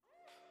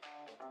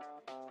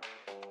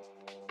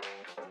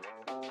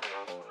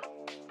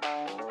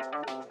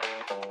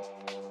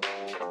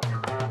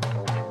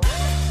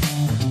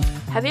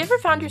Have you ever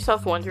found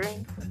yourself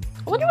wondering,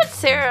 I wonder what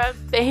Sarah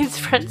Baines'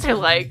 friends are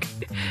like?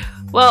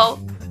 Well,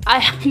 I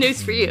have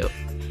news for you.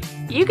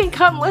 You can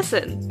come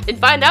listen and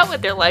find out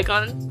what they're like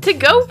on To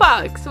Go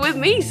Box with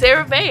me,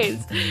 Sarah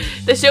Baines,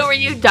 the show where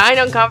you dine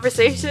on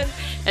conversation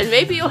and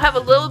maybe you'll have a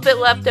little bit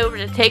left over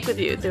to take with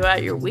you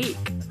throughout your week.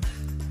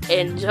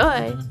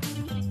 Enjoy.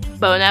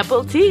 Bon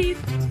appetit.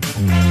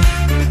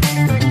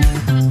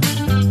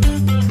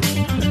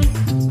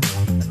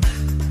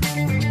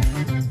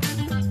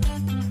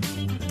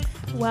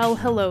 Well,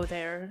 hello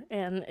there,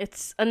 and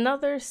it's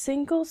another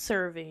single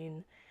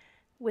serving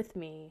with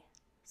me,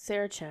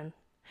 Sarah Chen.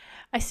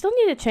 I still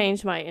need to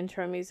change my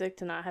intro music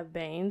to not have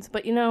Baines,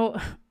 but you know,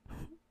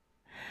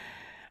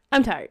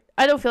 I'm tired.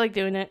 I don't feel like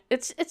doing it.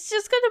 It's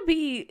just gonna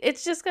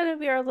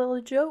be our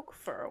little joke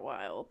for a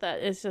while.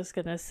 That is just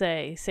gonna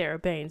say Sarah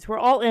Baines. We're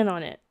all in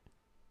on it,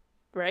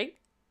 right?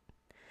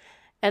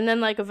 And then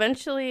like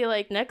eventually,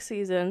 like next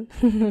season,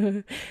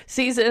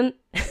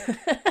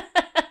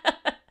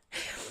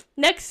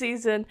 next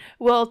season,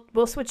 we'll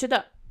switch it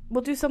up.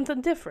 We'll do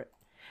something different.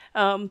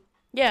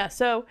 Yeah.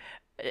 So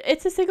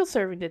it's a single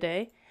serving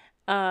today.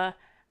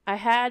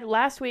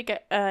 Last week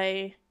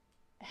I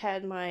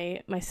had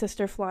my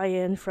sister fly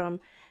in from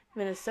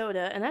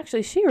Minnesota, and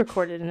actually she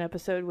recorded an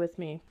episode with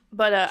me.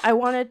 But I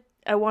wanted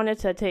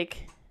to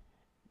take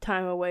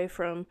time away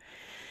from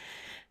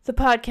the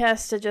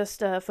podcast to just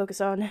focus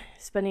on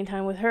spending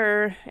time with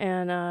her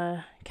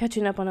and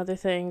catching up on other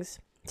things.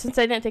 Since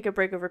I didn't take a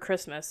break over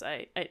Christmas,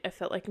 I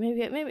felt like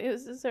maybe it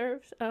was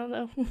deserved. I don't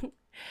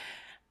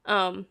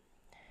know.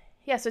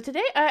 Yeah. So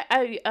today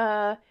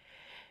I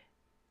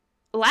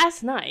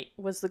last night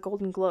was the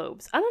Golden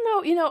Globes. I don't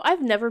know,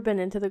 I've never been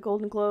into the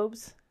Golden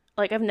Globes.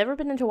 Like, I've never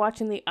been into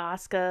watching the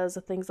Oscars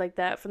or things like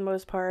that for the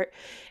most part.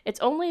 It's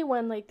only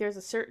when, like, there's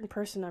a certain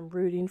person I'm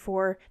rooting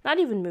for. Not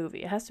even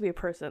movie. It has to be a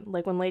person.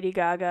 Like, when Lady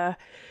Gaga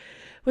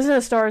was in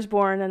A Star is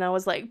Born, and I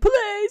was like,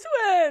 please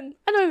win!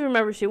 I don't even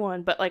remember if she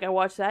won, but, like, I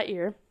watched that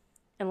year.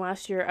 And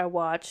last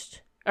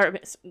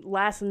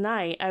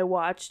night, I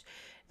watched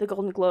the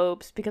Golden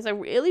Globes because I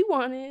really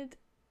wanted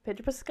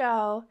Pedro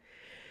Pascal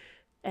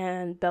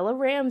and Bella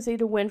Ramsey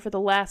to win for The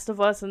Last of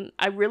Us, and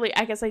I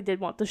guess I did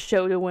want the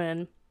show to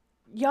win.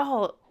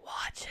 Y'all,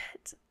 watch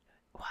it.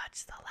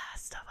 Watch The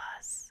Last of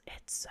Us.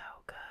 It's so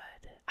good.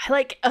 I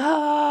like,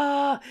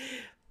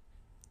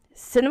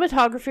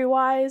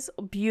 cinematography-wise,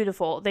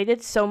 beautiful. They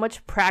did so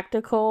much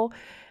practical,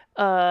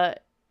 not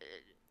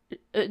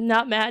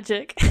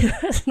magic.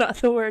 That's not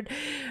the word.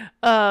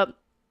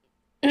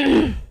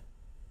 They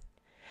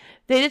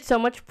did so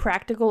much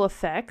practical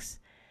effects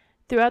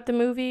throughout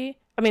the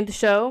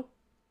show.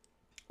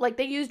 Like,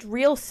 they used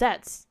real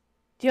sets.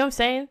 Do you know what I'm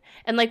saying?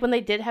 And, like, when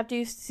they did have to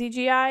use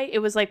CGI, it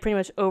was, like, pretty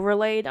much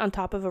overlaid on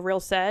top of a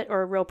real set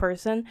or a real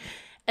person.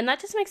 And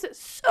that just makes it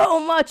so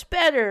much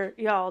better,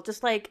 y'all.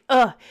 Just, like,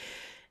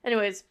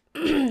 Anyways,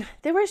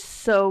 they were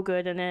so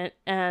good in it.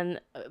 And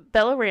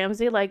Bella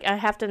Ramsey, like, I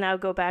have to now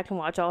go back and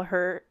watch all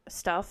her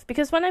stuff.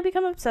 Because when I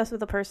become obsessed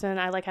with a person,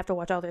 I, like, have to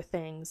watch all their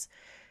things.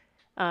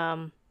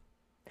 Oh,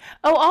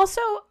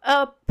 also,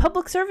 a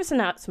public service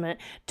announcement.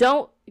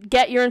 Don't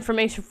get your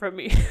information from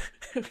me,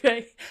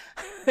 okay?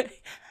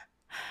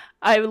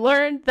 I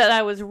learned that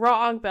I was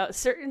wrong about a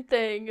certain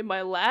thing in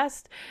my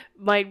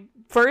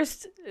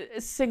first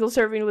single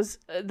serving was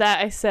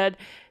that I said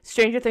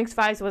Stranger Things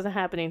 5 wasn't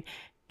happening.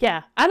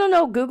 Yeah, I don't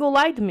know, Google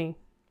lied to me.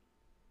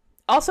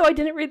 Also, I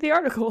didn't read the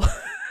article.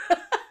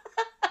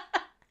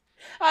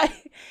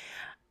 I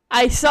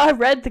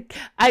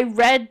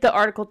read the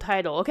article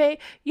title, okay?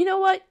 You know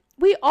what?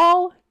 We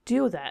all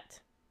do that.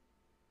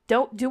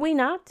 Do we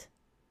not?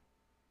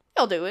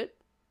 We all do it.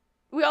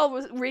 We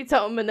all read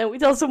something and then we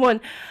tell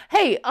someone,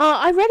 hey,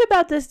 I read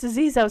about this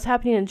disease that was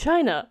happening in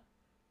China.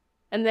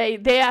 And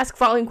they ask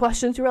following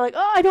questions. We're like,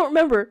 oh, I don't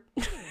remember.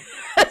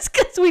 That's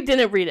because we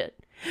didn't read it.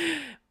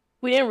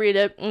 We didn't read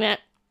it. Nah.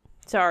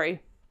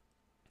 Sorry.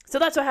 So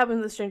that's what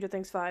happened with Stranger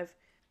Things 5.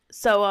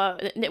 So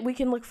we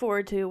can look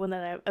forward to when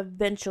that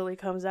eventually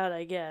comes out,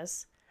 I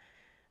guess.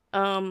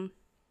 Yeah,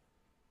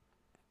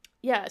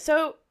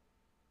 so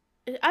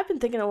I've been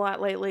thinking a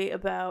lot lately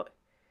about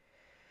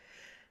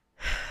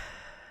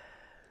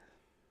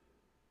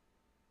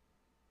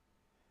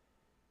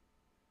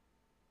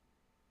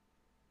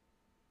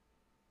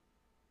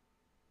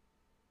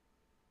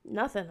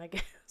nothing, I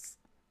guess.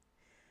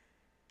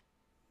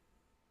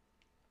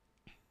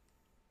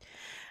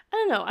 I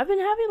don't know. I've been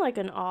having like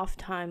an off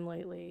time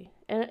lately,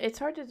 and it's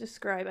hard to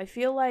describe. I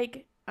feel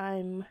like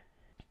I'm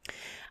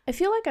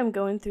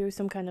going through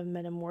some kind of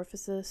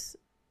metamorphosis.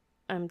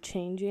 I'm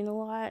changing a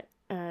lot,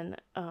 and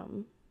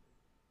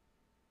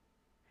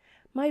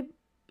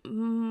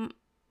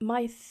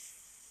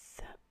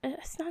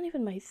it's not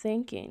even my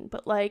thinking,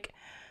 but like,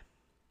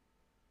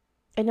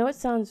 I know it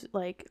sounds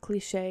like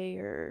cliche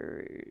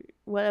or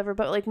whatever,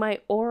 but like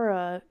my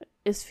aura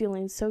is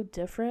feeling so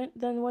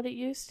different than what it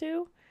used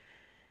to.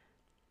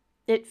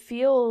 It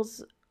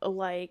feels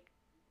like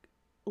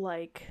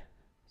like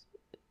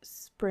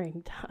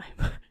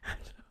springtime.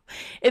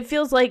 It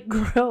feels like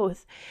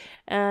growth.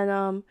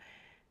 And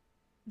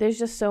there's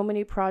just so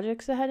many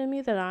projects ahead of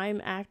me that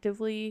I'm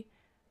actively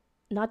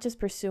not just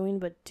pursuing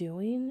but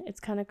doing. It's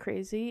kind of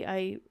crazy.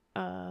 I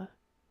don't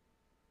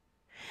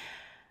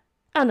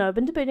know. I've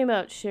been debating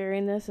about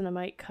sharing this, and I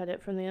might cut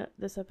it from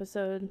this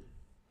episode.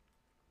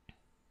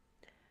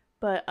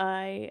 But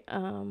I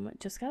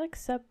just got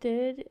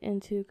accepted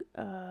into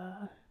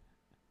a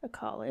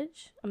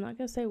college. I'm not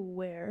gonna say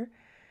where.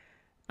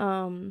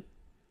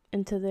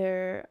 Into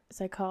their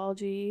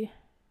psychology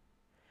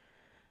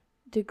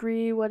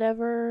degree,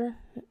 whatever,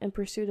 in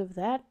pursuit of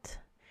that.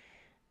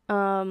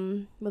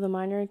 With a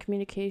minor in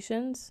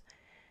communications.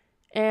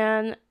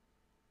 And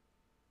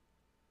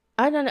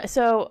I don't know.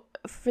 So,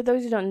 for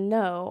those who don't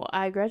know,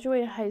 I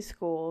graduated high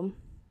school.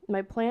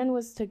 My plan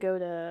was to go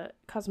to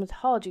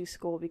cosmetology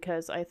school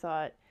because I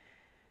thought,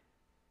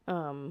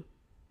 I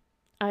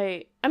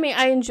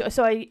enjoy,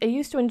 so I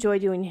used to enjoy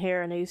doing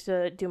hair, and I used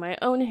to do my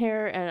own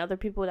hair, and other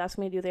people would ask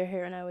me to do their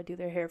hair, and I would do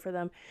their hair for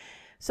them.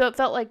 So it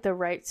felt like the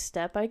right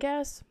step, I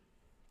guess.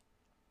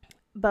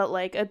 But,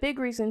 like, a big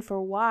reason for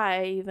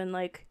why I even,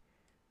 like,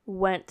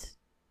 went,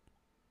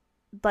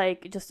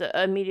 like, just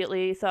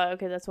immediately thought,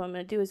 okay, that's what I'm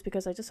going to do, is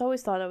because I just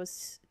always thought I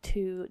was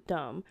too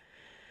dumb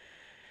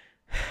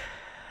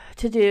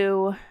to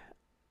do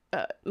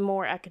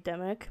more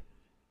academic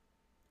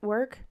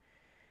work.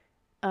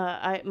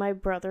 My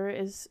brother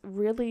is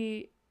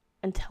really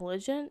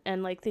intelligent,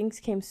 and, like,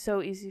 things came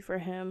so easy for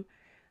him.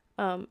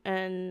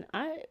 And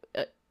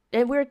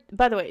we're,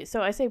 by the way,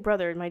 so I say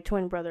brother, my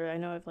twin brother, I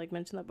know I've, like,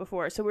 mentioned that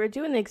before. So we're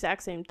doing the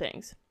exact same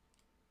things.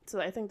 So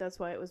I think that's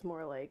why it was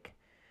more, like,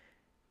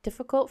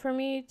 difficult for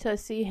me to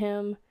see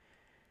him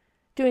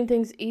doing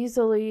things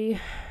easily.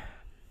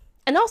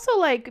 And also,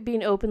 like,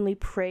 being openly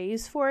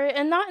praised for it.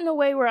 And not in a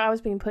way where I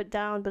was being put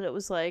down, but it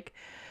was like,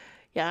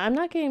 yeah, I'm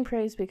not getting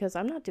praised because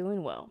I'm not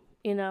doing well,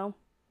 you know?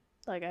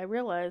 Like, I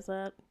realize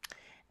that.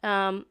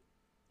 And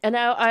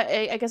now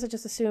I guess I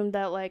just assumed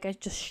that, like, I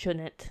just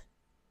shouldn't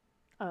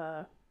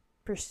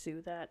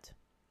pursue that.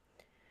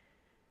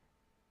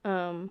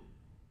 So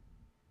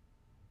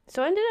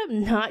I ended up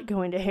not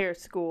going to hair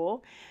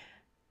school,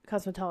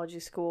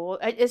 cosmetology school.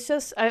 It's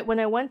just,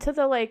 when I went to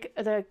the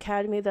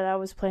academy that I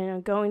was planning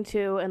on going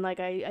to, and, like,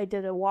 I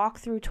did a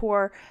walkthrough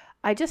tour,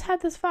 I just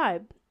had this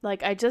vibe.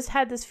 Like, I just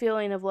had this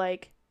feeling of,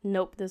 like,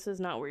 nope, this is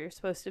not where you're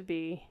supposed to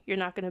be. You're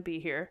not going to be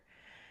here.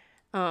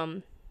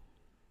 And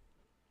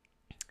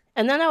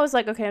then I was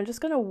like, okay, I'm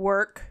just going to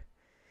work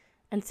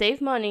and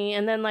save money.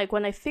 And then, like,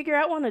 when I figure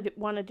out what I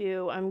want to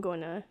do, I'm going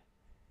to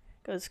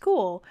go to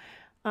school.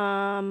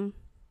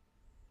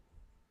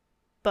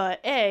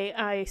 But A,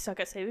 I suck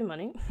at saving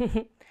money.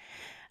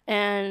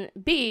 And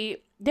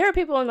B, there are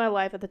people in my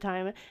life at the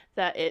time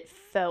that it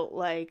felt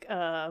like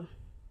there's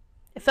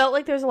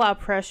a lot of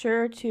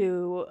pressure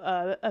to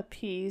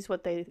appease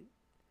what they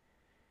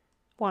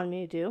wanted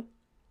me to do.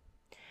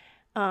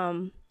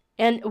 And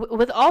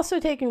with also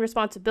taking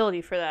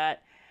responsibility for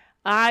that,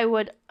 I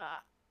would,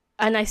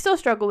 and I still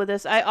struggle with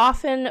this, I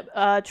often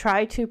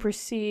try to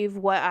perceive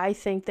what I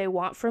think they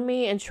want from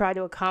me and try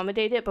to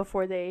accommodate it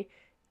before they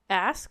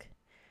ask.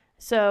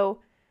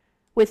 So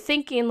with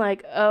thinking,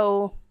 like,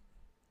 oh,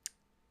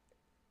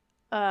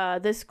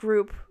 this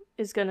group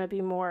is going to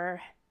be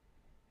more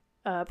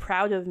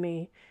proud of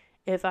me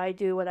if I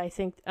do what I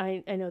think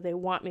I know they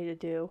want me to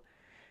do.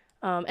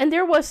 And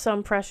there was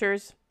some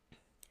pressures.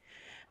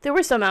 There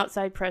were some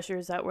outside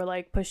pressures that were,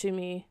 like, pushing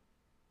me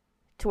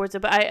towards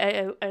it. But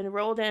I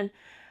enrolled in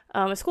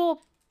a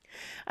school.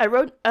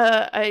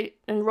 I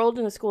enrolled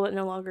in a school that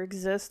no longer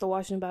exists, the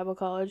Washington Bible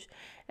College.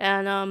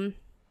 And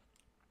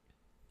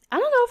I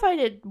don't know if I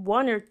did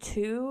 1 or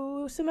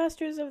 2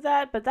 semesters of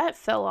that, but that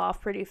fell off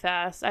pretty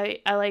fast.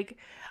 I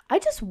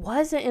just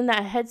wasn't in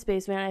that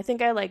headspace, man. I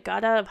think I, like,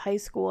 got out of high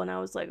school and I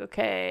was like,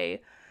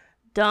 okay,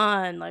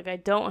 done. Like, I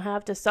don't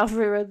have to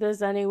suffer with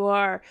this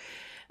anymore.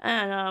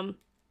 And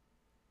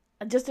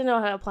I just didn't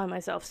know how to apply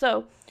myself.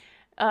 So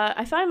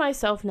I find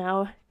myself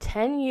now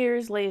 10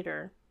 years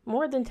later,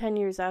 more than 10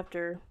 years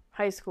after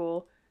high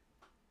school,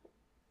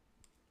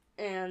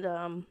 and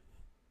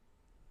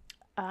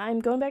I'm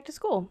going back to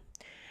school.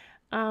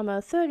 I'm a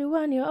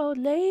 31-year-old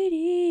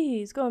lady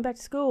who's going back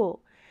to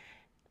school.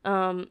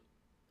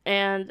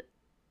 And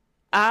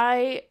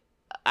I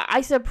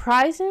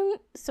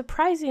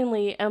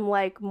surprisingly am,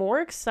 like, more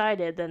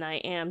excited than I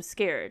am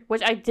scared,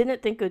 which I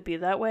didn't think would be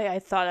that way. I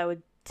thought I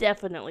would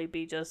definitely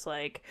be just,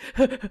 like,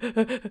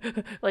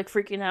 like,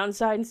 freaking out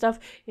inside and stuff,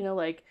 you know,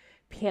 like,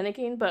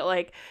 panicking. But,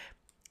 like,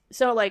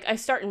 so, like, I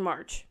start in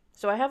March.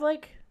 So I have,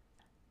 like,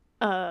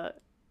 a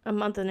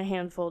month and a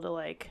handful to,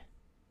 like,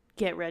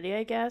 get ready,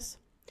 I guess.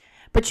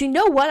 But you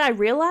know what I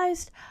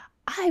realized?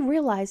 I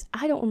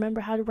don't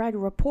remember how to write a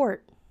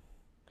report.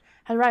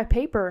 How to write a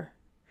paper.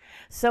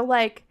 So,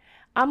 like,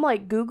 I'm,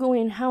 like,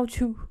 Googling how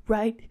to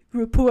write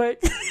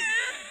report.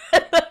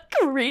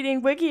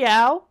 Reading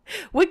WikiHow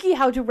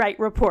to write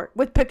report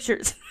with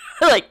pictures.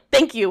 Like,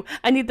 thank you.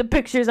 I need the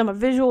pictures. I'm a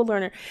visual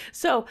learner.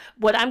 So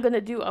what I'm going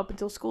to do up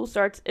until school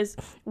starts is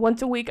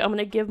once a week, I'm going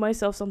to give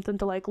myself something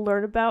to like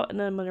learn about, and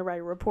then I'm going to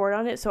write a report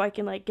on it so I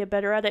can like get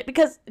better at it.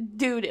 Because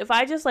dude, if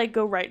I just like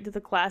go right into the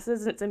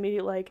classes and it's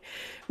immediate like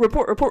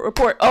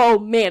report, oh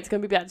man, it's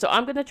going to be bad. So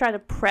I'm going to try to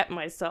prep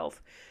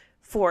myself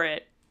for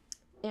it.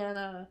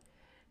 And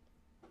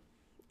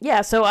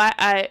yeah, so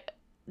I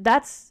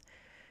that's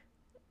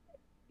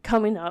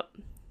coming up.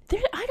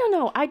 I don't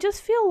know. I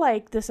just feel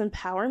like this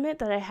empowerment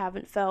that I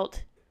haven't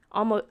felt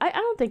almost. I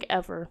don't think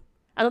ever.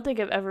 I don't think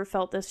I've ever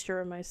felt this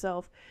sure of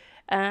myself.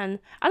 And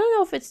I don't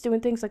know if it's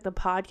doing things like the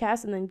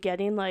podcast and then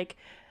getting like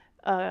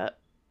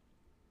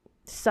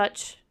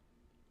such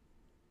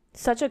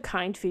a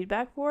kind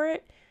feedback for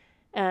it.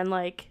 And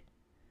like,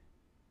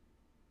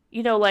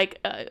 you know,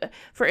 like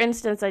for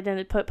instance, I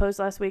didn't post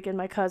last week and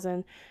my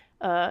cousin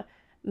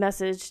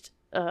messaged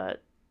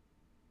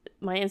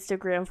my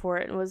Instagram for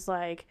it and was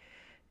like,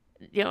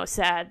 you know,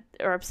 sad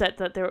or upset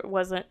that there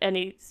wasn't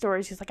any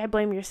stories. She's like, I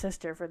blame your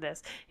sister for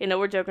this. You know,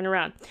 we're joking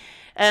around.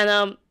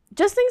 And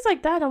just things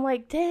like that. I'm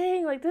like,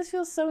 dang, like this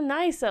feels so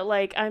nice that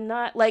like I'm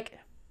not like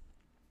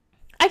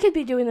I could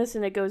be doing this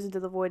and it goes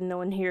into the void and no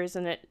one hears,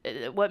 and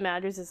it what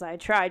matters is I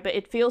tried. But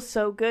it feels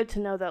so good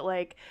to know that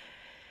like,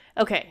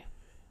 okay,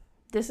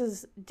 this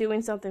is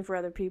doing something for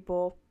other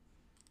people.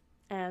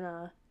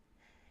 And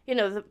you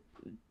know,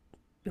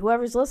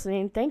 whoever's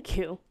listening, thank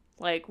you.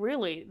 Like,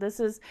 really, this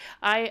is,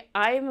 I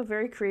am a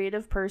very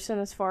creative person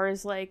as far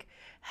as, like,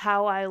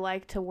 how I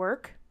like to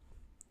work.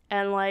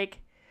 And,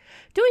 like,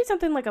 doing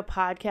something like a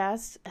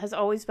podcast has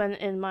always been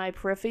in my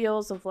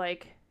peripherals of,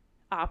 like,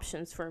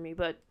 options for me.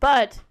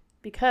 But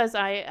because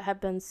I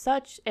have been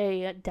such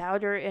a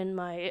doubter in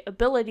my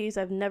abilities,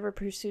 I've never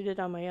pursued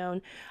it on my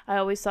own. I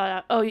always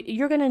thought, oh,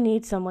 you're going to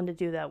need someone to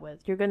do that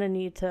with. You're going to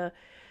need to,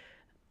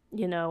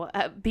 you know,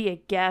 be a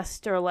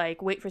guest or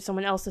like wait for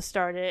someone else to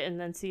start it and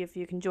then see if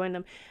you can join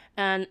them.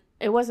 And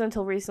it wasn't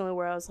until recently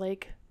where I was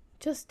like,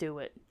 just do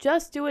it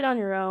on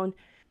your own.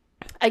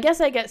 I guess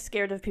I get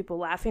scared of people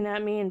laughing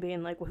at me and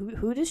being like, well,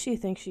 who does she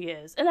think she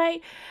is? And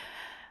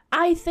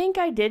I think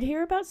I did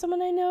hear about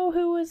someone I know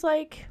who was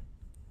like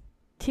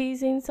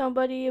teasing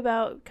somebody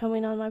about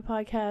coming on my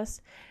podcast,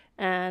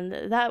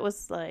 and that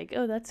was like,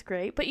 oh, that's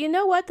great. But you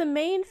know what, the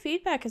main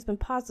feedback has been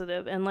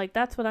positive, and like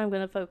that's what I'm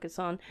going to focus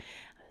on.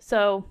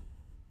 So,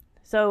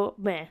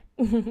 meh.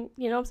 You know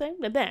what I'm saying?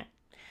 Meh.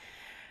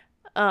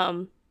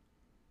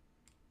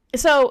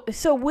 So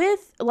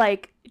with,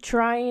 like,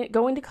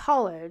 going to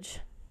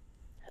college,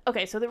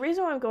 okay, so the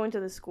reason why I'm going to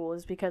this school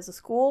is because the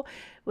school,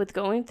 with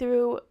going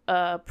through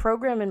a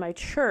program in my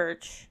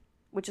church,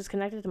 which is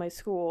connected to my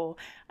school,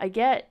 I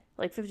get,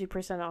 like,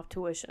 50% off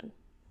tuition.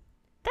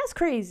 That's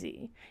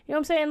crazy. You know what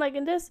I'm saying? Like,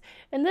 in this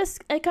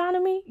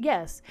economy,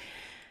 yes.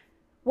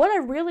 What I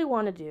really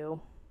want to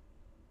do,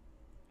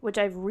 which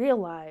I've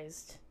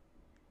realized,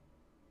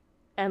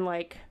 and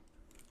like,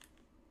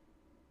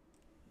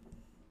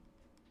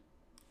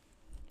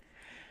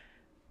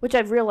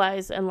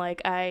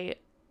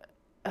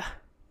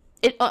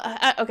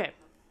 okay.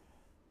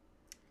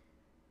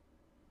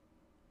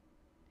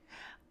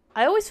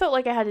 I always felt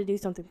like I had to do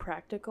something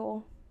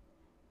practical,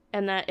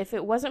 and that if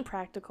it wasn't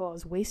practical, I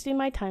was wasting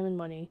my time and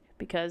money,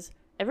 because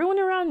everyone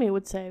around me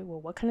would say,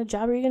 well, what kind of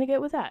job are you going to get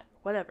with that?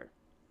 Whatever.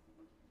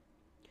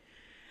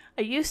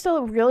 I used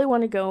to really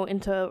want to go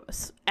into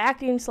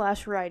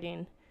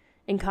acting/writing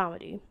in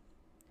comedy.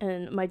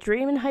 And my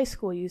dream in high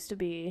school used to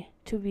be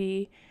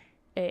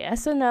a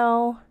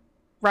SNL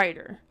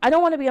writer. I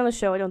don't want to be on the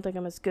show. I don't think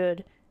I'm as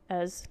good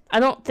as... I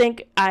don't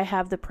think I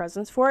have the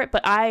presence for it,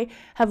 but I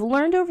have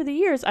learned over the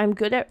years I'm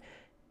good at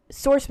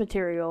source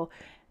material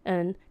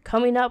and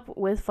coming up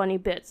with funny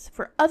bits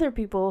for other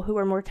people who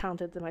are more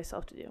talented than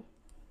myself to do.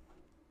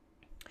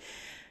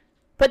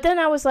 But then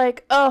I was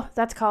like, oh,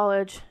 that's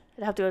college.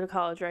 I'd have to go to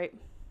college, right?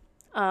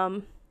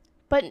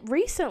 But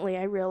recently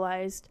I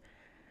realized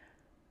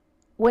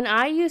when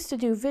I used to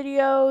do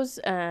videos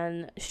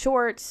and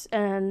shorts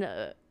and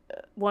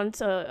once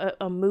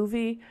a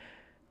movie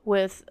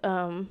with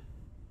some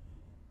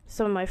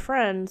of my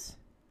friends,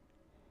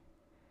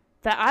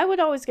 that I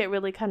would always get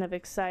really kind of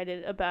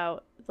excited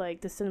about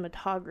like the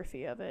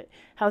cinematography of it,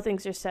 how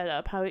things are set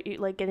up, how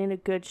like getting a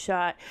good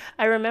shot.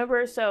 I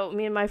remember, so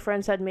me and my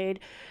friends had made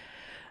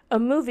a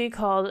movie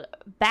called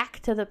Back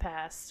to the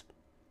Past.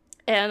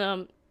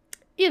 And,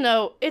 you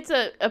know, it's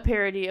a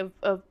parody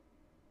of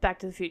Back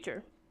to the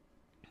Future.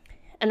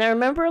 And I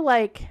remember,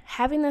 like,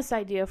 having this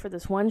idea for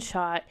this one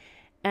shot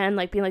and,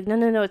 like, being like,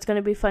 no, it's going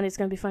to be fun. It's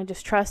going to be fun.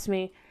 Just trust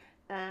me.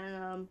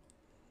 And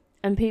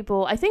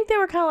people, I think they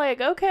were kind of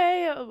like,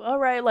 okay, all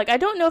right. Like, I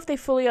don't know if they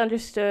fully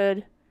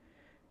understood.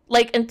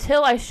 Like,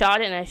 until I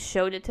shot it and I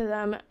showed it to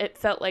them, it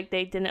felt like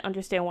they didn't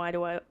understand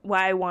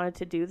why I wanted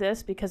to do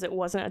this, because it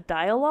wasn't a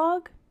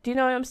dialogue. Do you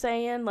know what I'm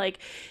saying? Like,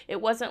 it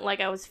wasn't like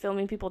I was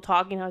filming people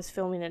talking. I was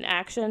filming an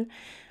action.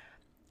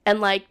 And,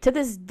 like, to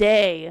this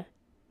day,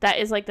 that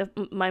is, like,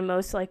 my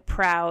most, like,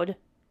 proud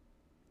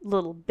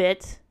little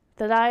bit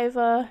that I've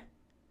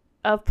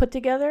put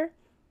together.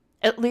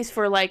 at least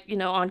for like,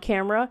 on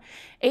camera.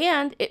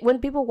 And when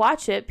people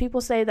watch it,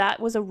 people say that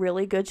was a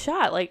really good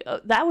shot. Like,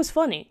 that was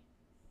funny.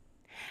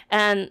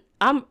 And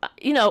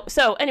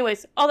so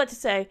anyways, all that to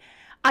say,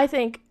 I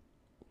think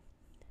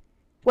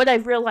what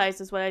I've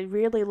realized is what I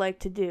really like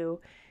to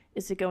do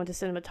is to go into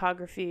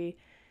cinematography,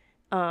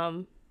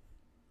 and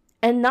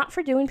not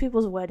for doing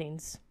people's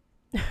weddings.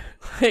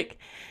 Like,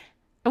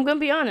 I'm going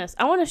to be honest.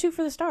 I want to shoot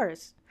for the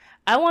stars.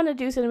 I want to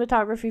do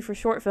cinematography for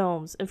short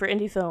films and for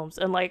indie films.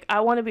 And like,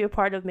 I want to be a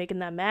part of making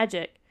that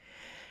magic.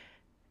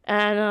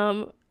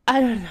 And,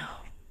 I don't know.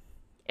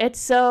 It's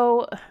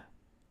so,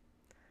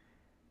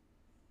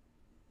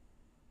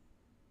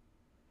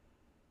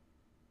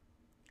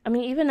 I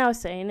mean, even now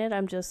saying it,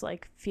 I'm just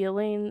like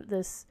feeling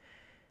this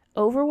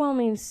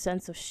overwhelming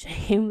sense of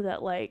shame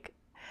that like,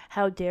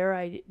 how dare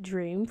I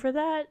dream for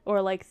that,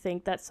 or like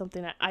think that's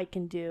something that I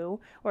can do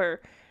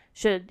or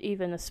should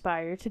even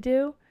aspire to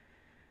do.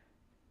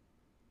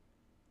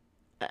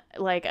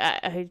 Like,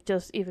 I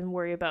just even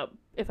worry about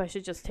if I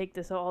should just take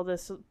all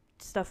this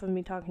stuff of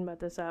me talking about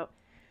this out.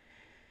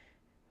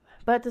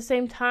 But at the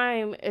same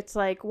time, it's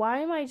like, why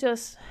am I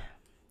just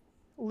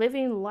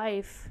living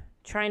life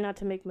trying not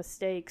to make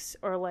mistakes?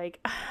 Or like,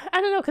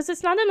 I don't know, because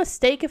it's not a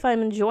mistake if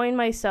I'm enjoying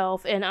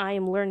myself and I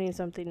am learning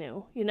something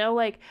new.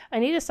 Like, I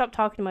need to stop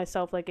talking to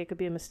myself like it could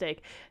be a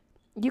mistake.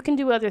 You can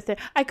do other things.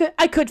 I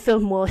could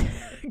film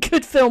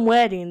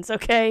weddings,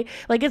 okay?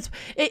 Like,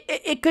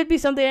 it could be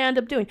something I end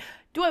up doing.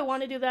 Do I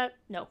want to do that?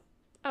 No,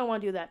 I don't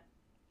want to do that.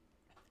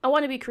 I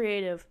want to be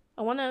creative.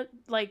 I want to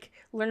like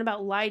learn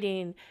about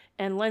lighting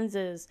and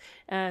lenses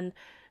and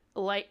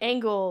light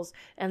angles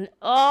and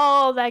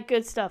all that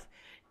good stuff,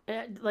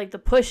 like the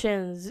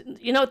push-ins.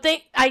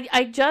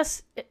 I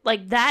just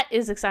like, that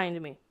is exciting to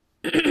me.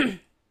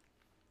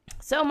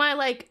 So my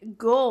like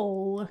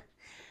goal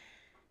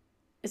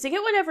is to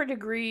get whatever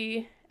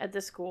degree at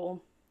this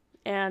school,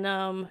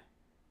 and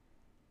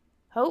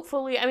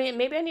hopefully, I mean,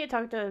 maybe I need to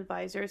talk to an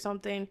advisor or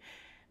something.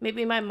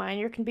 Maybe my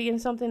minor can be in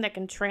something that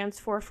can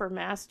transfer for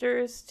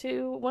masters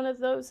to one of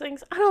those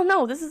things. I don't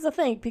know. This is the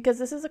thing, because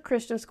this is a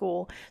Christian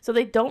school, so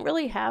they don't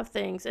really have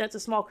things, and it's a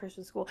small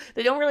Christian school.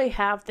 They don't really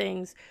have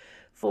things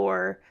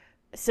for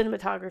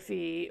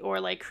cinematography or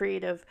like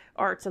creative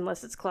arts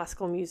unless it's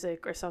classical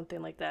music or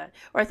something like that.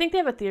 Or I think they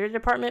have a theater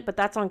department, but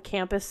that's on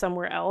campus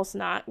somewhere else,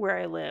 not where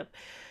I live.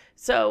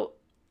 So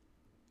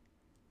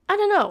I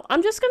don't know.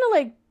 I'm just going to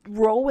like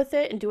roll with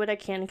it and do what I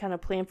can and kind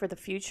of plan for the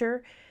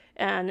future.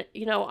 And,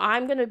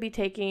 I'm going to be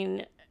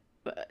getting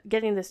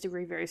this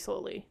degree very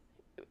slowly.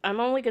 I'm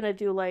only going to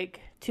do like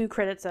 2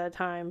 credits at a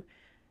time.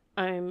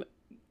 I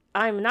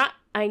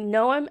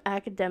know I'm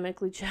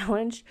academically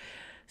challenged,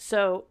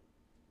 so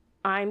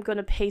I'm going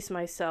to pace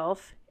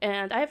myself.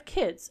 And I have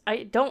kids.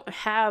 I don't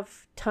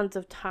have tons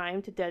of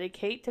time to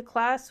dedicate to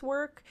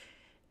classwork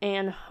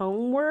and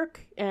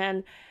homework.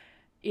 And,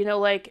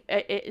 like,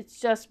 it's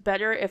just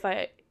better if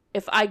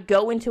I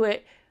go into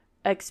it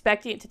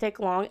expecting it to take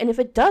long, and if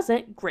it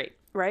doesn't, great,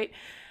 right?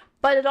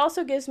 But it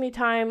also gives me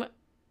time,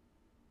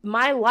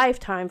 my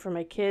lifetime, for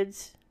my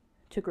kids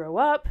to grow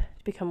up,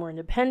 to become more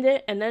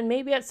independent, and then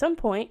maybe at some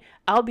point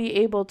I'll be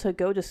able to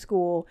go to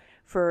school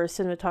for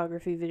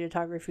cinematography,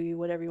 videography,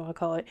 whatever you want to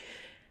call it,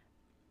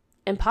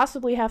 and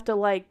possibly have to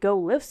like go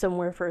live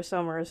somewhere for a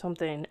summer or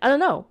something. I don't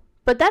know,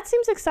 but that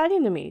seems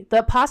exciting to me,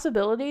 the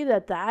possibility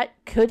that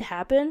could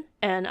happen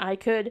and I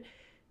could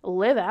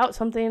live out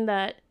something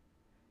that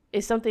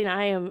is something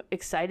I am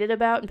excited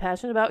about and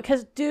passionate about.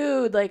 Because,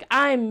 dude, like,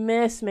 I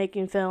miss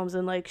making films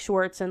and, like,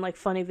 shorts and, like,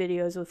 funny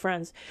videos with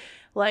friends.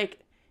 Like,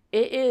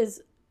 I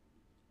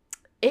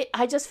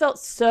just felt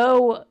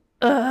so,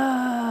 like,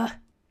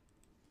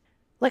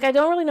 I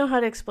don't really know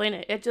how to explain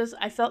it.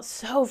 I felt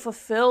so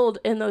fulfilled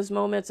in those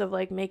moments of,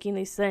 like, making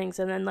these things.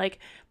 And then, like,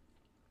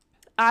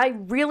 I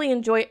really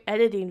enjoy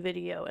editing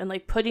video and,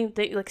 like,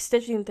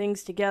 stitching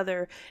things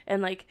together.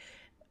 And, like,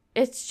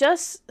 it's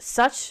just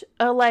such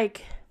a,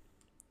 like,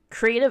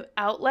 creative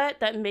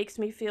outlet that makes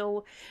me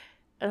feel,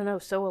 I don't know,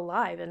 so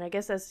alive. And I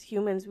guess as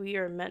humans, we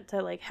are meant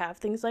to like have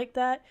things like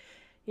that.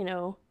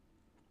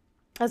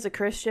 As a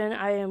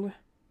Christian,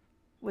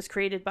 was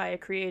created by a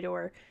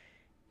creator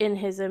in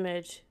his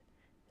image,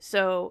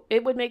 so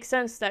it would make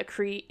sense that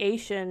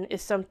creation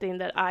is something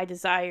that I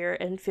desire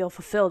and feel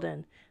fulfilled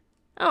in.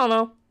 I don't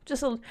know,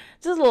 just a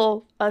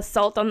little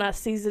salt on that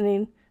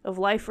seasoning of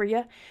life for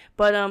you.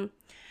 But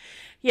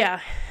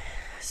yeah,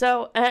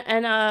 so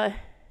and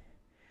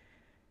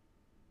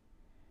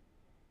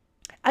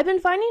I've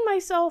been finding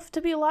myself to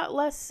be a lot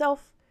less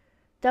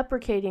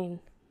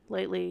self-deprecating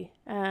lately,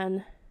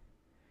 and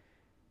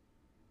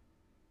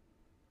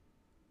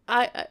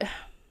I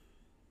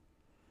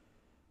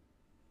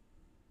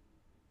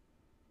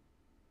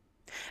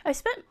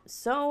spent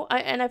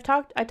I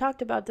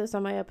talked about this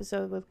on my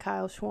episode with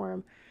Kyle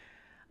Schwarm.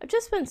 I've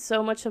just spent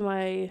so much of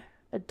my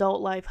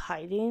adult life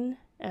hiding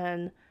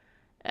and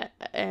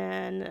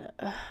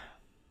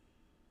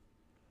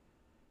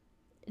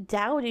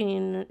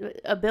doubting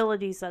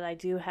abilities that I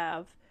do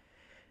have,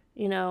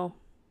 and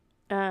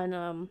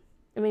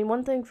I mean,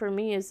 one thing for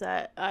me is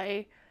that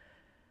I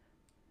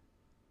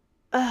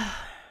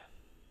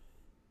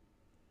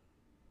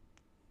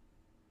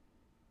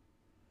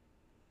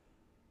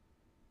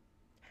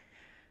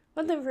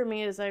One thing for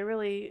me is I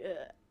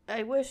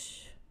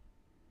wish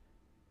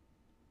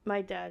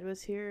my dad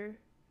was here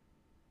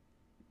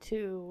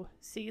to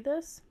see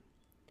this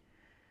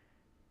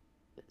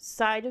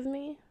side of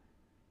me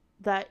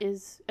that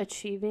is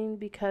achieving,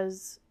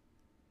 because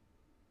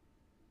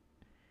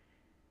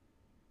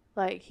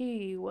like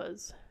he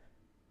was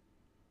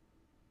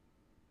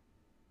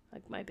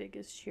like my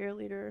biggest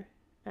cheerleader,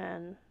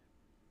 and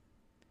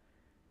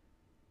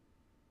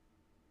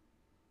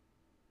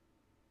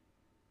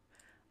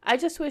I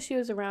just wish he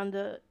was around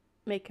to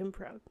make him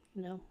proud,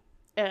 you know.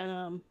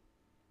 And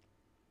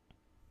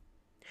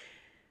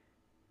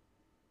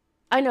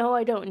I know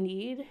I don't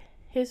need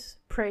his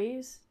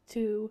praise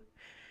to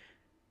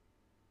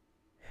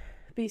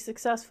be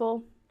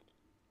successful.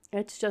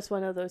 It's just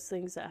one of those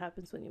things that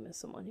happens when you miss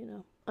someone, you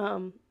know.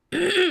 I'm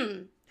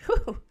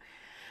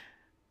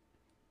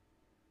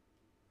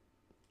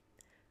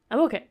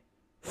okay.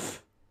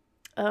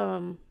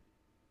 But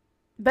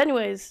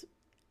anyways,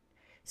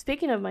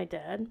 speaking of my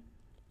dad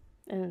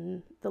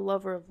and the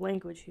lover of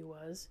language he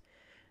was,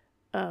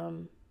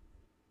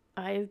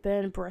 I've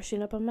been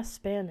brushing up on my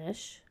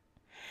Spanish.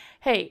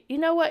 Hey, you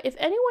know what? If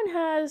anyone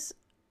has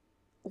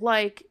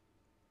like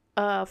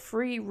a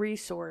free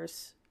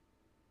resource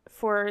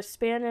for a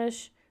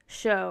Spanish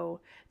show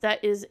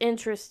that is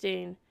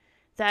interesting,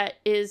 that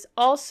is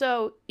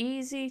also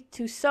easy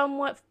to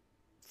somewhat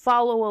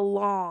follow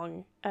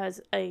along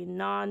as a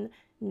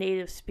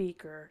non-native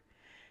speaker,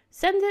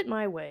 send it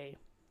my way.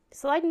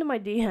 Slide into my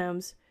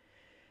DMs,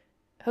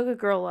 hook a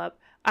girl up.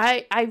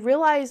 I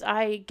realize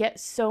I get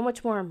so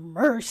much more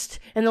immersed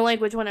in the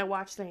language when I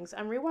watch things.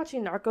 I'm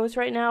rewatching Narcos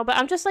right now, but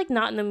I'm just like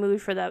not in the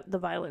mood for the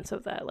violence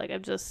of that. Like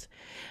I'm just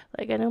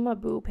like, I know my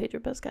boo Pedro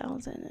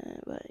Pascal's in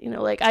it, but you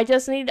know, like I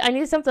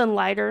need something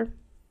lighter.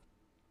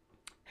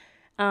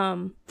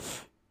 And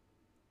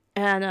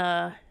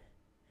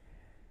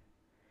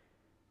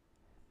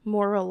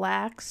more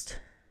relaxed.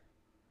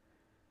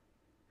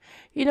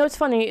 You know what's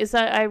funny is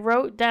that I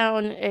wrote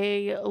down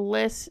a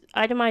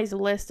itemized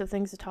list of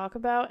things to talk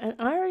about, and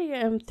I already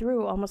am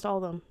through almost all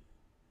of them.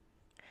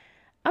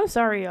 I'm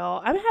sorry,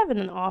 y'all. I'm having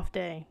an off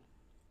day.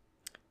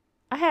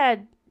 I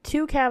had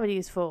 2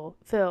 cavities filled.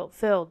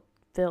 2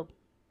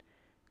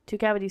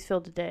 cavities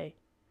filled today.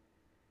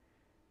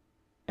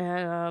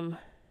 And,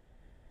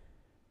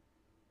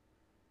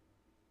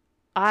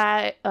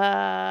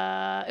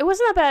 it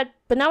wasn't that bad,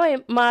 but now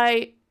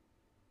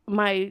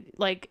my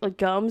like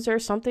gums or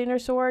something are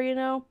sore, you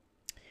know.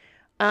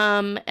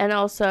 And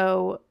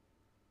also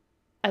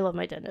I love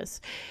my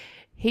dentist.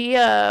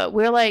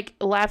 We're like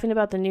laughing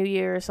about the new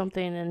year or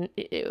something, and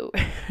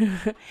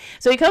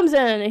so he comes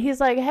in and he's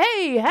like,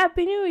 "Hey,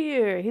 happy new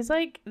year." He's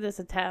like this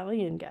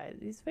Italian guy.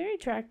 He's very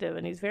attractive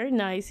and he's very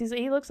nice.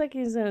 He looks like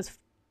he's in his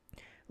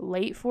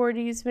late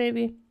 40s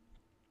maybe.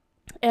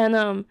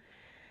 And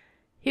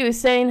he was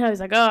saying how he's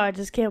like, "Oh, I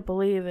just can't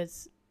believe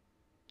it's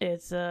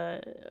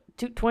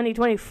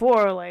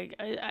 2024, like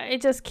I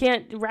just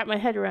can't wrap my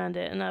head around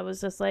it." And I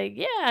was just like,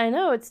 yeah, I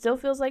know, it still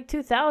feels like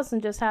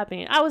 2000 just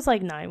happening. I was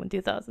like 9 when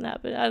 2000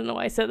 happened. I don't know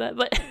why I said that,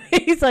 but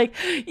he's like,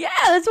 yeah,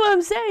 that's what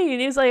I'm saying.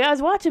 He's like, I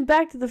was watching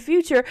Back to the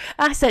Future.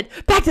 I said,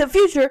 Back to the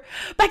Future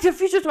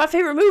is my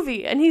favorite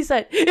movie. And he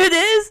said, it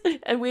is.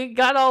 And we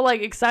got all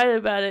like excited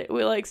about it.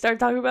 We like started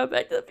talking about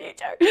Back to the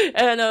Future,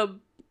 and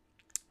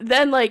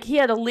then like he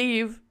had to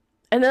leave.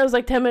 And then it was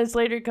like 10 minutes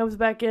later, he comes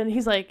back in.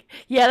 He's like,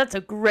 yeah, that's a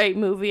great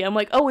movie. I'm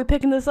like, oh, we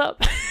picking this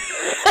up?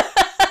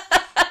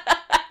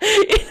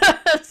 You know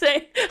what I'm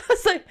saying? I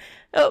was like,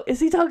 oh,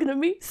 is he talking to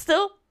me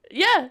still?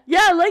 Yeah,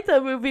 I like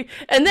that movie.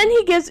 And then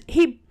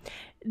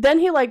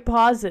he like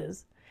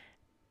pauses.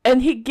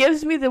 And he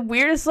gives me the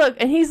weirdest look.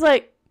 And he's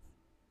like,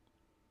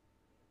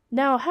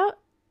 now,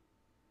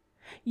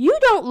 you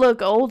don't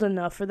look old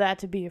enough for that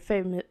to be your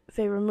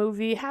favorite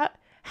movie.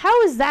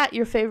 How is that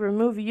your favorite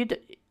movie?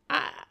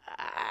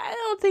 I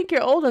don't think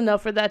you're old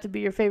enough for that to be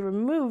your favorite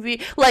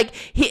movie. Like,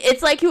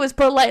 it's like he was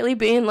politely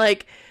being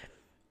like,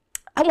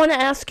 I want to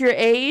ask your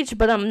age,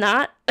 but I'm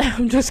not.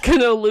 I'm just going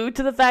to allude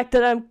to the fact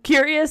that I'm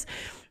curious.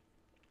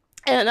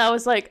 And I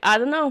was like, I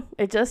don't know.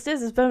 It just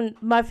is. It's been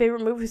my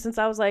favorite movie since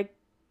I was like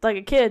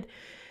a kid.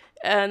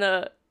 And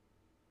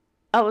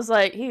I was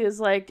like, he was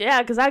like,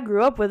 yeah, because I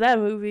grew up with that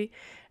movie.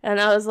 And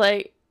I was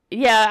like,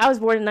 yeah, I was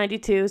born in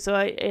 92. So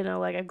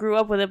I grew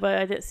up with it, but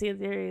I didn't see it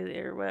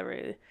there or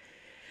whatever.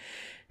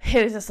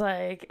 He was just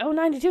like, oh,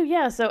 92,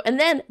 yeah. So, and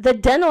then the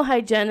dental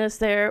hygienist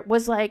there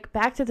was like,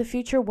 Back to the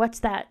Future, what's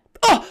that?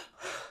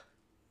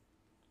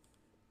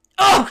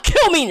 Oh,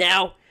 kill me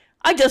now.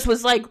 I just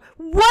was like,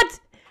 what?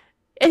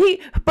 And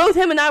both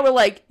him and I were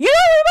like, you know,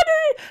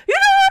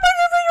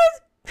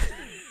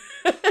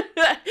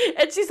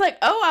 and she's like,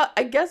 oh,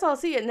 I guess I'll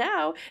see it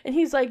now. And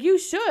he's like, you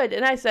should.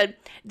 And I said,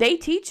 they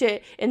teach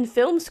it in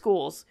film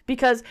schools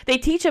because they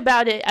teach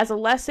about it as a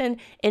lesson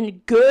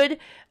in good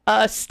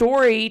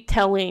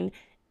storytelling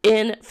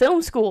in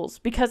film schools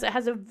because it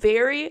has a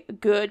very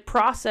good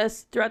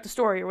process throughout the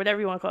story or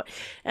whatever you want to call it.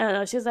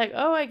 And she's like,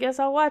 oh, I guess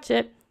I'll watch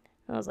it.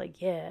 And I was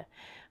like, yeah.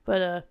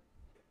 But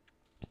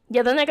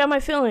yeah, then I got my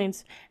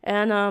feelings.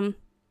 And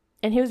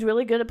he was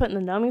really good at putting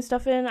the numbing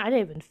stuff in. I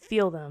didn't even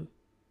feel them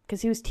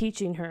because he was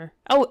teaching her.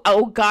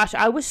 Oh gosh,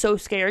 I was so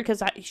scared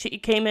because she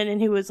came in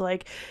and he was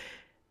like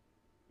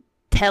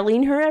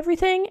telling her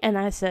everything. And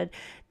I said,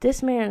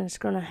 this man is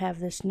going to have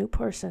this new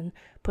person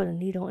put a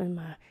needle in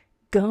my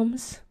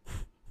gums.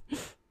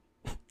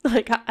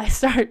 Like, I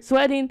started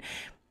sweating.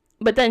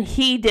 But then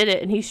he did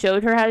it and he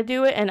showed her how to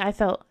do it. And I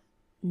felt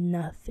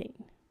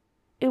nothing.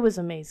 It was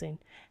amazing.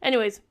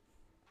 Anyways,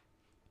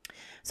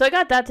 so I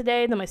got that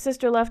today. Then my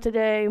sister left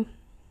today.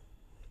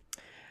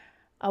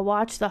 I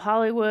watched the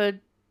Hollywood.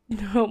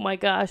 Oh my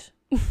gosh.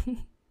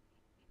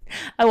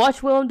 I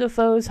watched Willem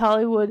Dafoe's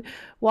Hollywood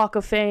Walk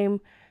of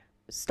Fame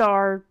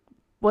star,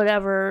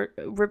 whatever,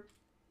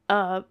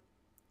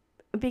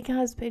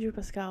 because Pedro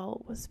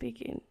Pascal was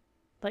speaking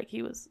like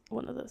he was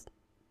one of those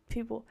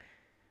people.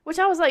 Which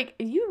I was like,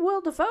 you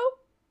Will Dafoe?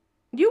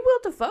 You Will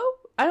Dafoe?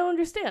 I don't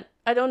understand.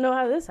 I don't know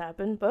how this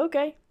happened, but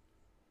okay.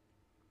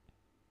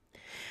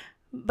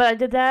 But I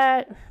did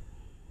that.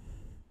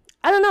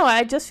 I don't know.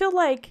 I just feel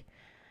like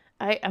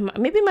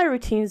maybe my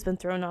routine's been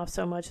thrown off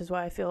so much is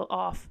why I feel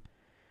off.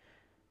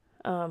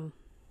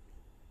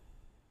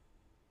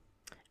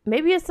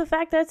 Maybe it's the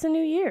fact that it's a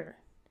new year.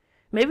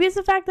 Maybe it's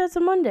the fact that it's a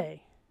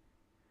Monday.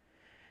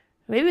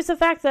 Maybe it's the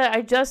fact that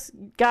I just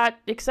got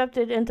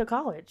accepted into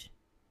college.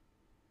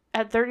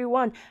 At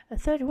 31. A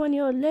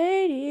 31-year-old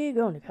lady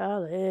going to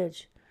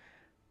college.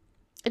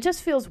 It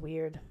just feels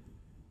weird.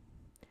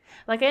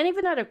 Like, I didn't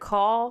even had a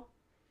call.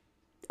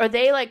 Or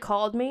they, like,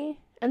 called me.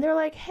 And they're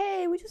like,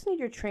 hey, we just need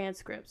your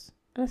transcripts.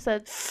 And I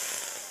said,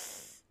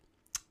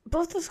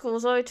 both the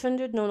schools I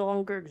attended no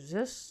longer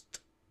exist.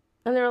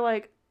 And they're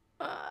like,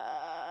 because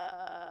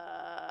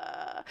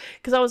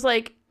I was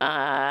like,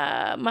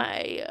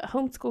 my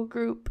homeschool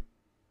group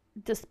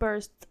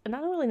dispersed. And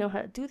I don't really know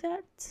how to do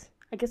that.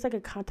 I guess I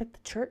could contact the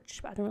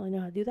church, but I don't really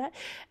know how to do that.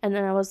 And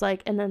then I was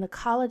like, and then the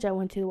college I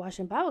went to, the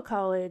Washington Bible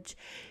College,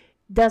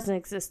 doesn't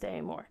exist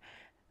anymore.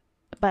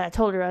 But I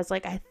told her, I was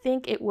like, I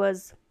think it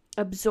was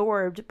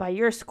absorbed by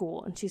your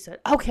school. And she said,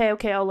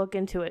 okay, I'll look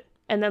into it.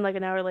 And then like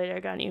an hour later, I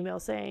got an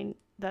email saying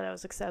that I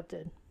was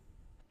accepted.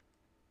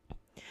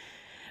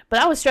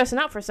 But I was stressing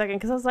out for a second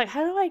because I was like,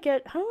 how do I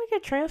get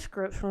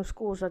transcripts from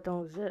schools that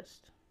don't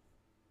exist?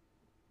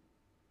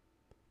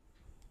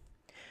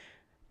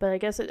 But I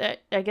guess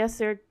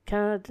they're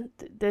kind of,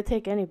 they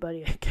take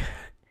anybody.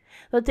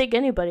 They'll take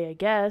anybody, I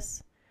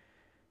guess.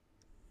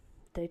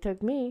 They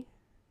took me.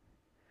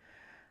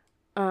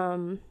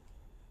 You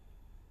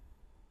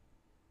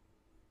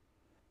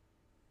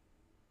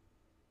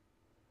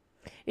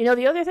know,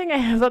 the other thing I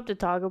have up to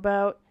talk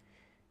about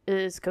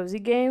is cozy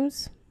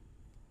games.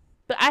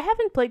 But I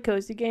haven't played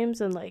cozy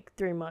games in like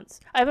 3 months.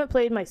 I haven't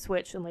played my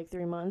Switch in like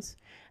 3 months.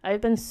 I've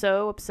been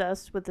so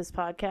obsessed with this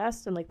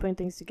podcast and like putting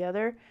things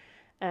together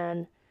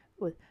and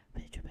with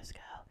Pedro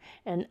Pascal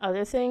and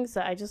other things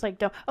that I just like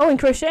don't. Oh, and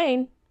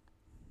crocheting.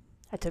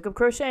 I took up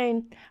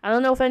crocheting. I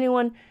don't know if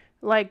anyone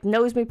like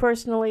knows me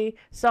personally,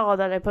 saw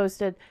that I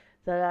posted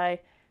that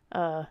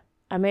I've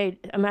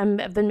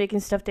been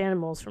making stuffed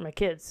animals for my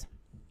kids.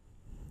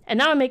 And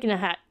now I'm making a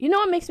hat. You know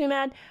what makes me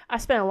mad? I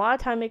spent a lot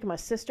of time making my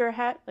sister a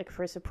hat, like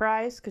for a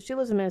surprise, because she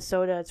lives in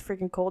Minnesota. It's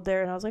freaking cold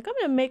there. And I was like, I'm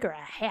going to make her a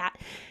hat.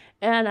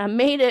 And I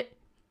made it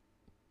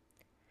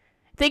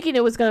thinking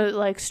it was going to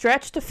like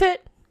stretch to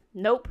fit.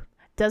 Nope.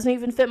 Doesn't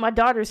even fit my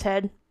daughter's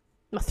head.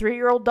 My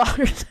 3-year-old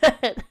daughter's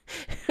head.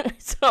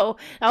 So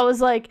I was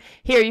like,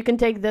 here, you can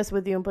take this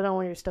with you and put on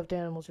one of your stuffed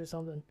animals or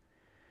something.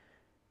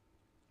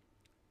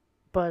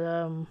 But,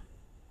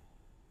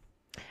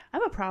 I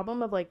have a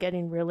problem of like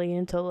getting really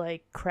into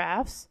like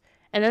crafts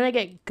and then I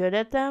get good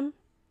at them.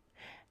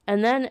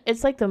 And then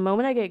it's like the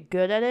moment I get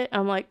good at it,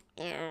 I'm like,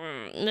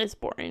 it's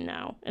boring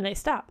now. And I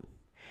stop.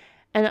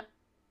 And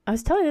I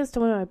was telling this to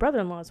one of my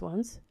brother-in-laws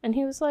once, and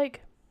he was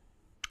like,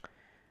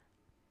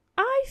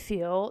 I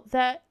feel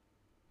that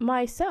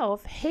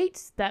myself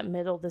hates that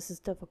middle, this is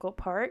difficult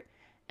part.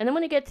 And then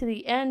when I get to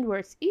the end where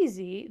it's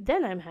easy,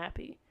 then I'm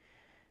happy.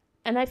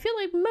 And I feel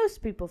like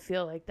most people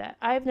feel like that.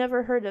 I've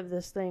never heard of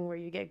this thing where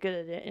you get good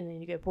at it and then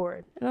you get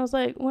bored. And I was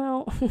like,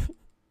 well,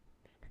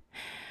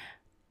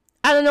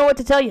 I don't know what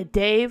to tell you,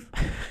 Dave.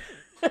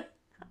 I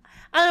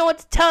don't know what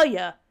to tell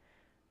you.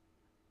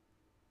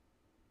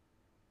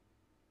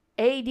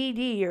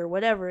 ADD or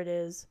whatever it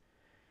is.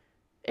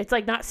 It's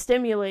like not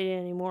stimulating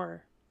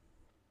anymore.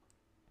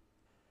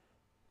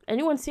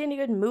 Anyone see any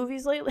good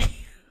movies lately?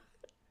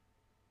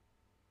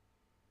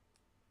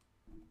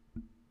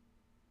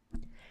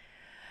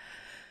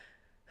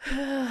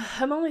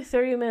 I'm only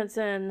 30 minutes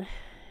in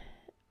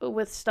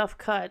with stuff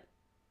cut.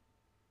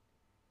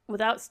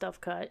 Without stuff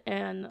cut.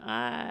 And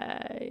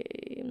I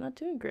am not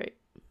doing great.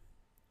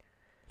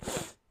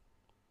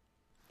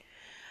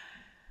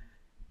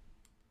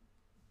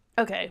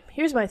 Okay,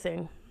 here's my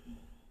thing.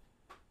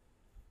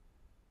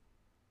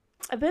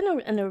 I've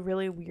been in a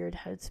really weird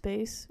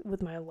headspace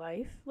with my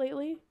life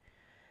lately.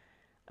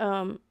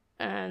 And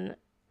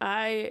oh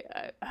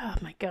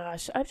my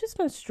gosh, I've just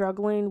been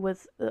struggling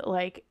with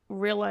like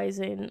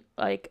realizing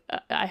like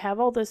I have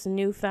all this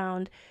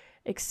newfound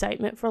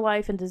excitement for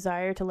life and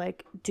desire to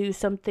like do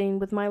something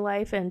with my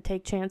life and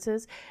take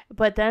chances.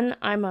 But then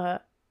I'm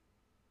a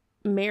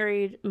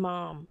married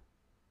mom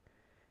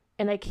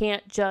and I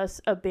can't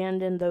just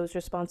abandon those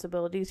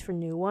responsibilities for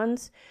new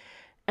ones.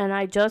 And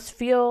I just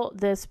feel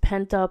this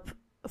pent up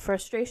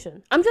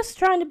frustration. I'm just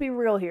trying to be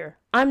real here.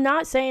 I'm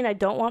not saying I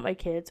don't want my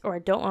kids or I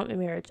don't want my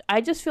marriage. I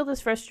just feel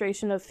this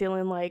frustration of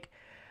feeling like,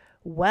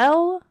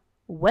 well,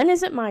 when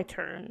is it my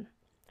turn?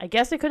 I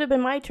guess it could have been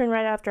my turn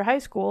right after high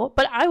school,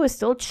 but I was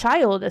still a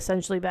child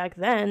essentially back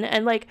then.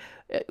 And like,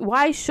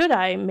 why should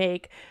I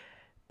make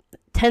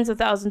tens of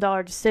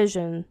 $1,000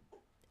 decision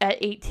at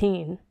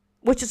 18,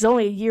 which is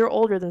only a year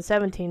older than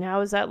 17?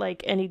 How is that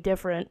like any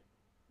different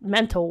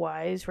mental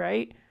wise,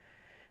 right?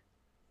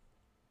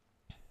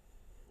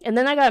 And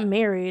then I got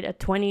married at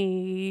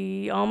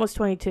 20, almost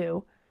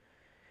 22.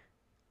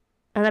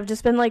 And I've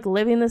just been like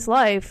living this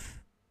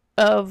life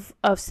of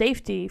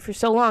safety for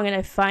so long. And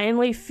I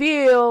finally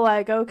feel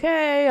like,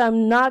 okay,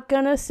 I'm not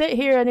going to sit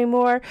here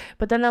anymore.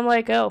 But then I'm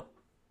like, oh,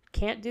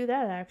 can't do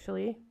that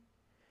actually.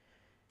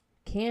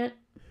 Can't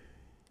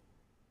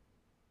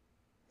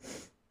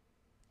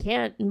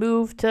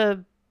move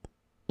to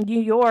New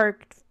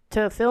York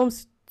to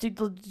films to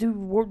go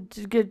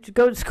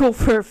to school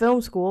for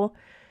film school.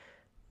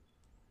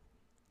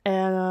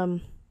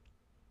 And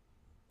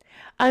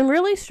I'm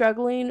really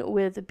struggling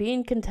with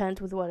being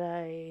content with what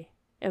I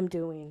am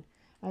doing.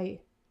 I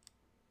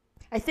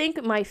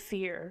think my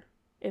fear,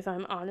 if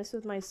I'm honest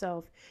with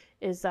myself,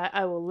 is that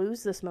I will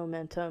lose this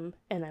momentum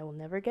and I will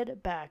never get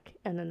it back,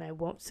 and then I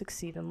won't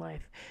succeed in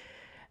life.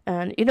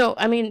 And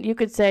I mean, you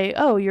could say,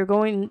 "Oh, you're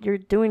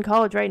doing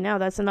college right now.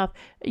 That's enough."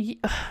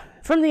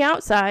 From the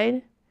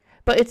outside,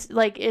 but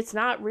it's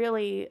not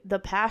really the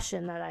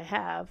passion that I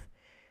have.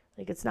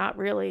 Like, it's not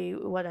really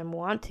what I'm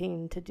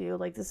wanting to do.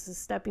 Like, this is a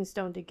stepping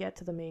stone to get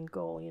to the main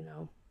goal,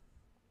 And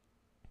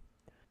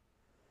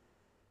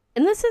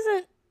this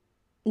isn't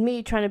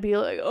me trying to be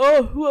like,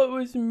 oh, what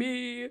was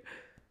me? I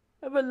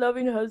have a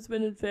loving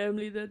husband and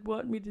family that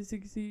want me to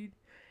succeed.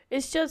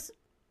 It's just,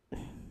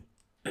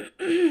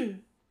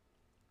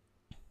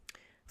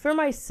 for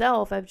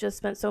myself, I've just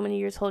spent so many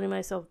years holding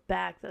myself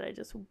back that I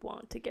just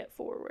want to get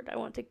forward. I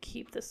want to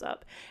keep this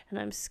up. And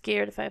I'm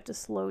scared if I have to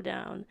slow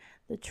down,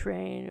 the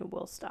train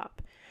will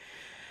stop.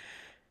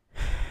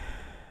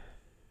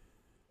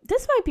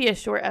 This might be a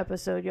short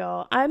episode,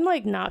 y'all. I'm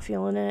like not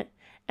feeling it.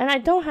 And I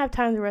don't have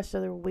time the rest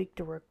of the week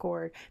to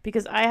record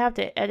because I have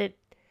to edit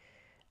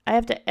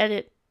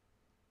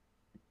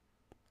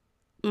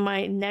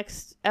my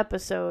next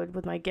episode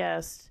with my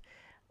guest.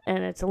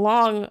 And it's a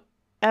long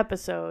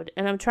episode.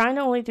 And I'm trying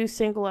to only do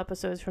single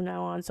episodes from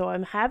now on. So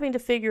I'm having to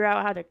figure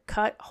out how to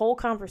cut whole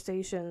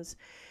conversations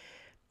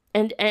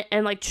and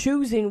like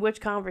choosing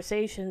which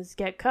conversations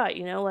get cut,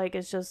 like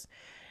it's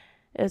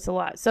a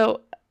lot.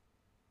 So,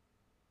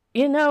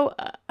 and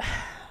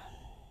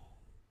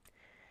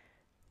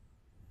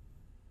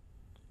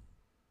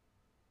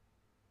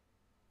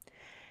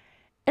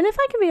if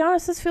I can be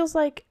honest, this feels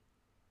like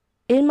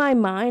in my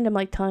mind, I'm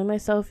like telling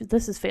myself,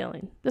 this is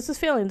failing. This is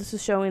failing. This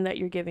is showing that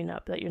you're giving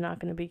up, that you're not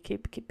going to be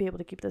able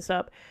to keep this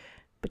up.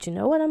 But you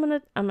know what? I'm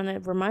going to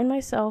remind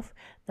myself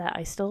that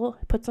I still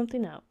put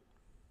something out.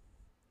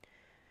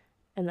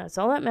 And that's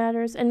all that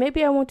matters. And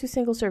maybe I won't do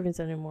single servings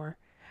anymore.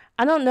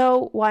 I don't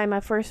know why my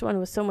first one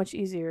was so much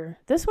easier.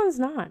 This one's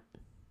not.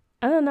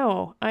 I don't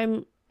know.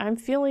 I'm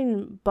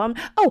feeling bummed.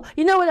 Oh,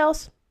 you know what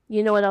else?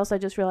 I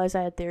just realized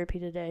I had therapy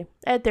today.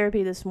 I had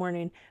therapy this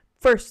morning.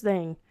 First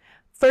thing.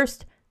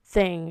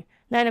 9:00.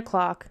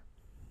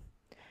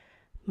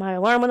 My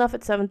alarm went off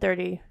at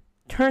 7:30.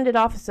 Turned it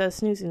off instead of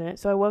snoozing it.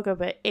 So I woke up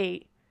at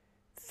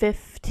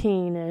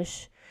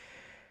 8:15-ish.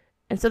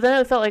 And so then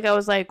it felt like I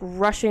was like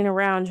rushing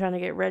around trying to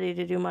get ready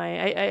to do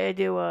I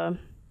do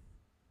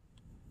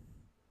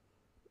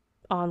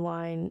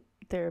online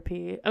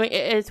therapy. I mean,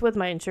 it's with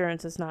my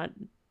insurance. It's not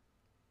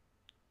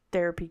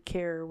therapy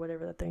care or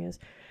whatever that thing is.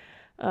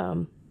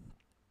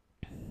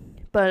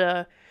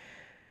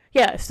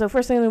 Yeah, so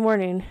first thing in the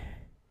morning,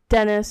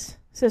 dentist,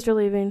 sister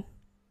leaving.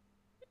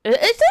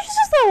 There's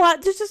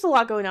just a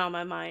lot going on in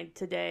my mind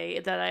today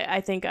that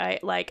I think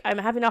I'm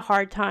having a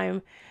hard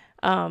time,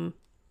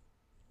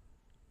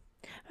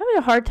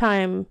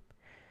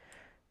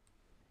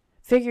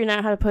 figuring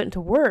out how to put into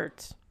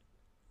words.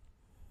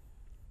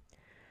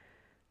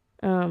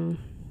 I'm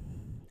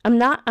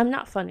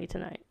not funny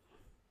tonight.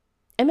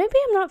 And maybe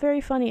I'm not very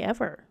funny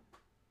ever.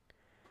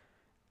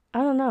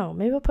 I don't know.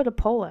 Maybe I'll put a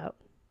poll out.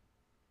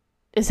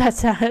 Is that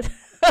sad?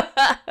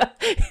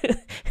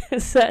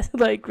 Is that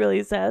like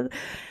really sad?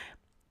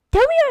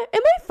 Tell me,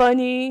 am I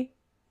funny?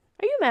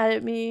 Are you mad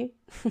at me?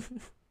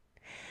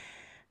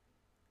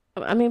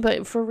 I mean,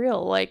 but for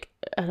real, like,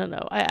 I don't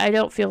know. I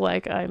don't feel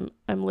like I'm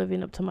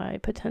living up to my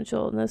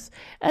potential in this.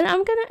 And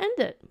I'm going to end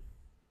it.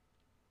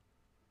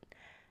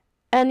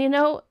 And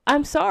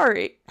I'm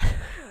sorry.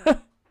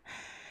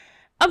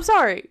 I'm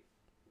sorry.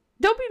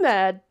 Don't be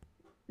mad.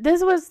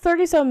 This was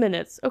 30-some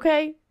minutes,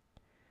 okay?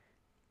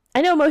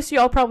 I know most of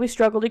y'all probably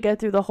struggle to get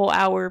through the whole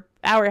hour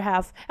and a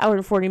half, hour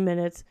and 40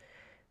 minutes.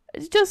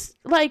 It's just,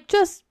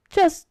 this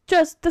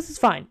is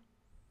fine.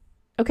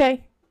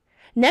 Okay?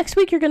 Next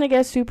week, you're going to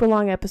get a super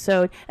long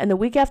episode. And the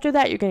week after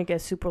that, you're going to get a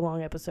super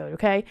long episode,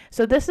 okay?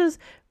 So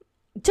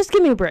just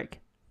give me a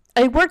break.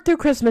 I worked through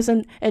Christmas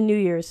and New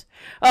Year's.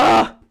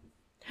 I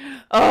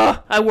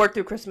worked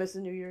through Christmas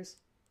and New Year's.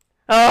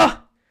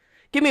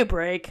 Give me a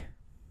break.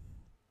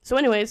 So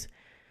anyways,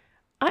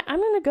 I'm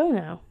going to go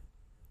now.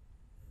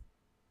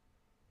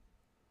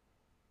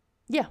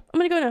 Yeah, I'm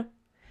going to go now.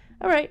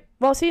 All right.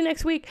 Well, I'll see you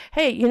next week.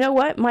 Hey, you know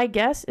what? My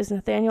guest is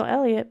Nathaniel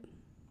Elliott.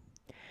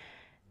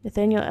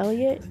 Nathaniel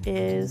Elliott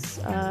is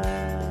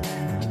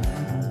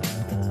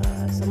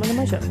someone on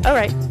my show. All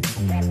right.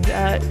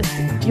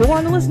 You'll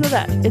want to listen to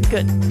that. It's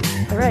good.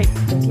 All right.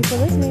 Thank you for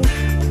listening.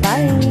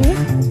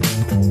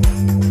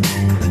 Bye.